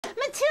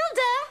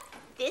Matilda.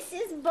 This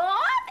is Bob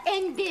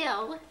and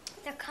Bill.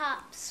 They're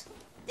cops.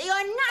 They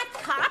are not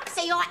cops.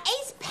 They are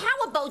ace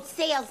powerboat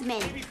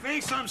salesmen.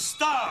 Babyface, I'm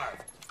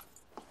starved.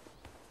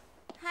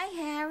 Hi,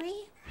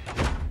 Harry.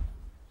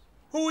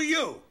 Who are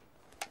you?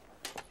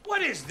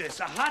 What is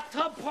this, a hot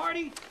tub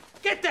party?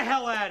 Get the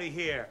hell out of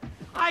here.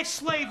 I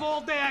slave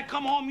all day, I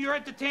come home, you're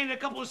entertaining a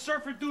couple of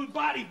surfer dude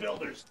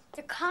bodybuilders.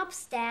 They're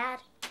cops, Dad.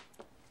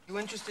 You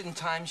interested in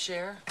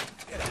timeshare?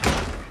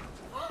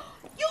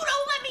 You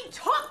don't let me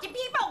talk to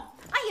people.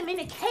 I am in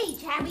a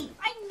cage, Harry.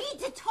 I need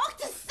to talk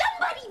to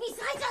somebody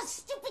besides us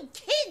stupid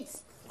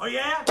kids. Oh,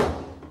 yeah?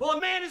 Well,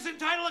 a man is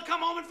entitled to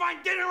come home and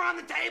find dinner on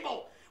the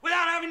table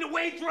without having to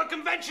wade through a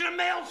convention of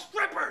male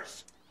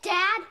strippers.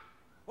 Dad?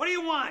 What do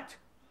you want?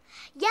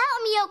 Yell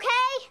at me,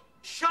 okay?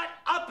 Shut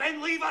up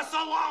and leave us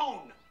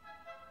alone.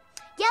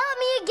 Yell at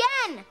me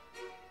again.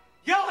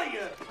 Yell at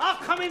you. I'll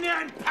come in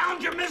there and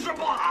pound your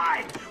miserable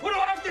hide. What do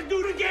I have to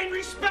do to gain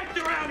respect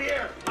around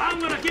here? I'm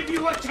gonna give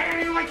you a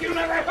tanning like you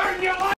never heard in your life.